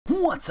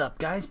What's up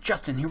guys,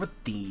 Justin here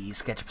with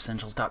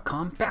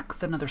TheSketchUpEssentials.com, back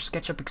with another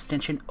SketchUp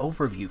extension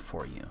overview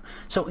for you.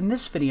 So in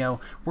this video,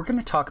 we're going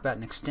to talk about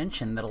an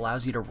extension that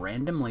allows you to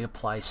randomly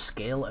apply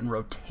scale and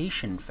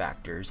rotation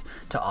factors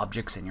to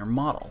objects in your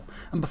model.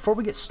 And before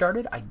we get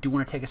started, I do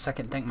want to take a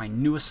second and thank my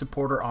newest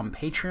supporter on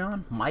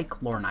Patreon, Mike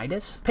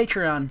Laurinaitis.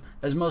 Patreon,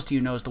 as most of you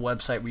know, is the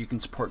website where you can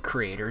support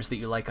creators that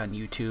you like on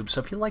YouTube.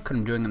 So if you like what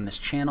I'm doing on this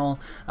channel,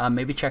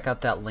 maybe check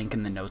out that link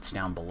in the notes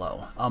down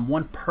below.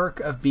 One perk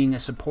of being a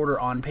supporter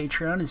on Patreon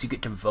is you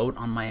get to vote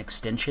on my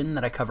extension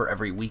that I cover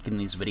every week in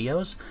these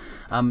videos.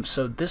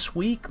 So this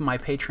week my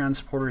Patreon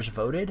supporters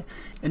voted,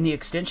 and the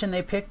extension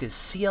they picked is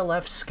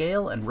CLF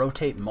Scale and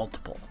Rotate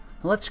Multiple.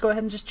 Let's go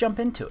ahead and just jump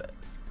into it.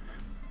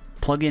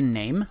 Plugin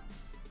name,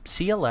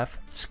 CLF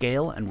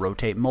Scale and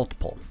Rotate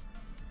Multiple.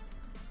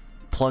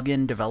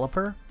 Plugin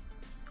developer,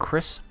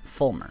 Chris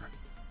Fullmer.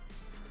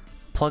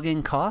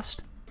 Plugin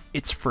cost,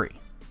 it's free.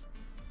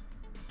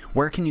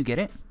 Where can you get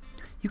it?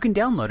 You can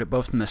download it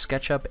both from the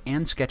SketchUp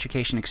and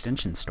Sketchucation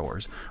extension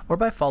stores, or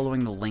by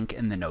following the link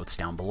in the notes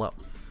down below.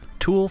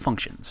 Tool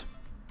functions.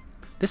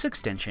 This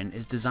extension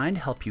is designed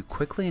to help you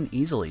quickly and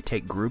easily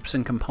take groups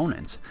and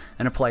components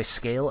and apply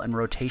scale and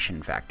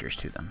rotation factors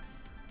to them.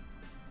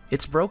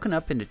 It's broken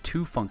up into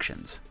two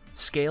functions,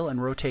 scale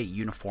and rotate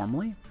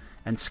uniformly,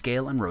 and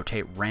scale and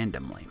rotate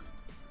randomly.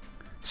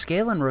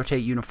 Scale and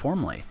rotate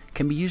uniformly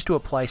can be used to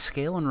apply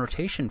scale and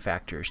rotation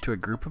factors to a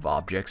group of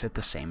objects at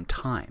the same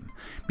time,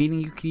 meaning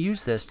you can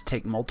use this to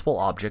take multiple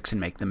objects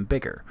and make them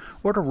bigger,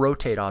 or to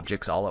rotate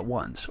objects all at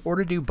once, or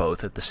to do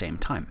both at the same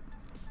time.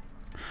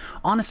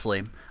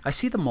 Honestly, I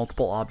see the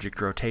multiple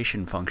object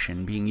rotation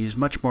function being used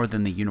much more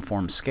than the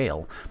uniform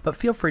scale, but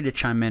feel free to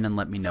chime in and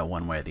let me know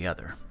one way or the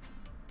other.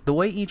 The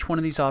way each one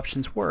of these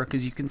options work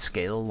is you can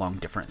scale along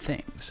different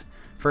things.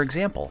 For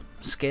example,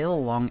 scale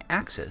along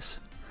axis.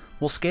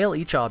 We'll scale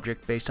each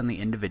object based on the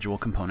individual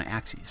component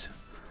axes.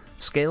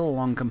 Scale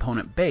along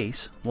component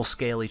base, we'll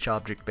scale each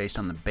object based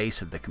on the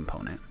base of the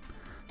component.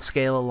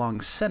 Scale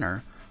along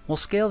center, we'll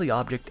scale the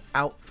object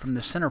out from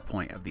the center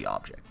point of the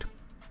object.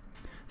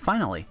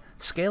 Finally,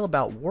 scale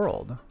about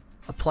world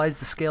applies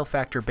the scale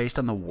factor based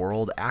on the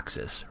world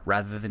axis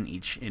rather than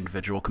each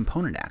individual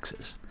component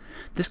axis.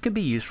 This could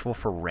be useful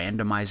for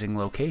randomizing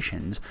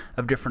locations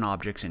of different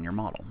objects in your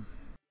model.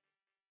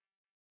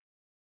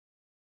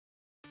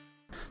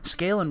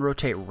 Scale and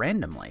rotate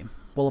randomly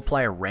will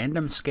apply a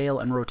random scale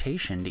and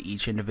rotation to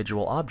each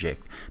individual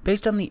object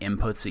based on the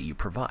inputs that you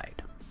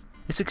provide.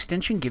 This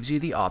extension gives you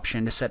the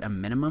option to set a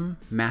minimum,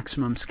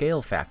 maximum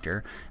scale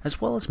factor as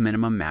well as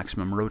minimum,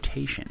 maximum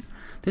rotation.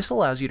 This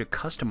allows you to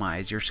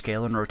customize your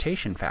scale and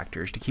rotation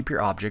factors to keep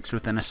your objects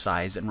within a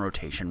size and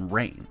rotation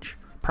range.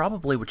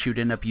 Probably what you'd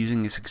end up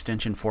using this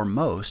extension for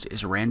most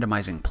is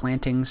randomizing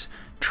plantings,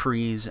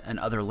 trees, and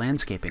other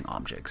landscaping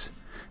objects.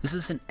 This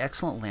is an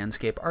excellent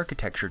landscape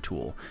architecture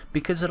tool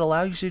because it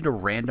allows you to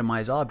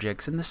randomize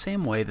objects in the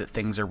same way that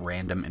things are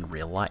random in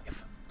real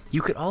life.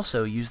 You could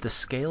also use the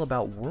Scale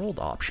About World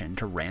option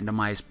to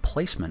randomize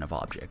placement of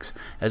objects,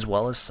 as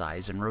well as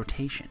size and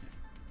rotation.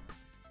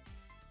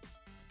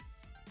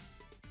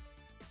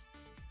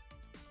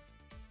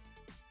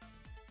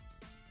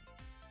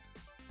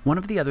 One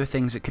of the other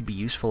things that could be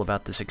useful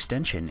about this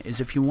extension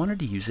is if you wanted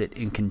to use it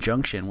in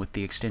conjunction with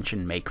the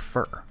extension Make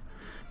Fur.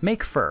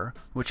 Make Fur,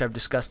 which I've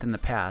discussed in the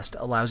past,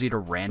 allows you to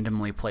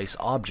randomly place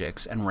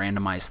objects and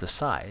randomize the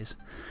size,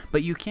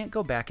 but you can't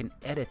go back and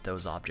edit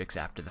those objects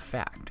after the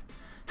fact.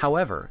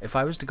 However, if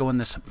I was to go in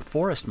this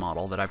forest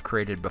model that I've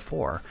created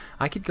before,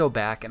 I could go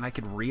back and I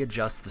could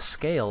readjust the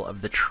scale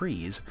of the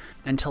trees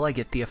until I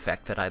get the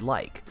effect that I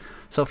like.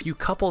 So if you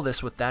couple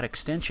this with that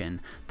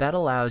extension, that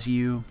allows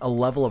you a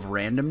level of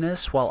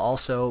randomness while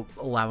also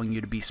allowing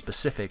you to be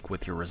specific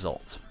with your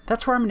results.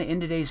 That's where I'm going to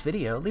end today's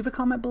video. Leave a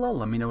comment below.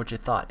 Let me know what you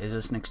thought. Is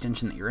this an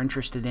extension that you're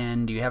interested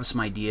in? Do you have some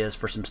ideas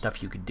for some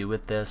stuff you could do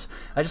with this?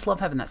 I just love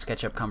having that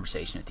SketchUp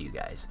conversation with you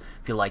guys.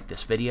 If you like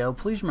this video,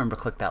 please remember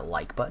to click that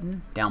like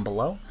button down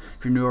below.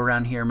 If you're new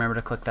around here, remember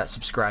to click that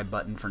subscribe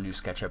button for new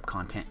SketchUp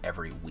content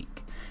every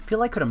week. If you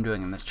like what I'm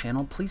doing on this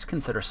channel, please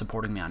consider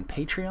supporting me on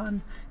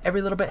Patreon.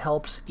 Every little bit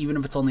helps, even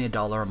if it's only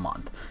 $1 a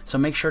month. So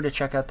make sure to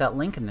check out that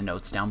link in the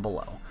notes down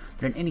below.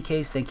 But in any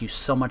case, thank you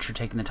so much for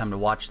taking the time to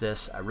watch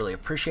this. I really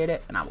appreciate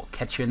it, and I will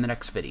catch you in the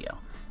next video.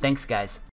 Thanks, guys.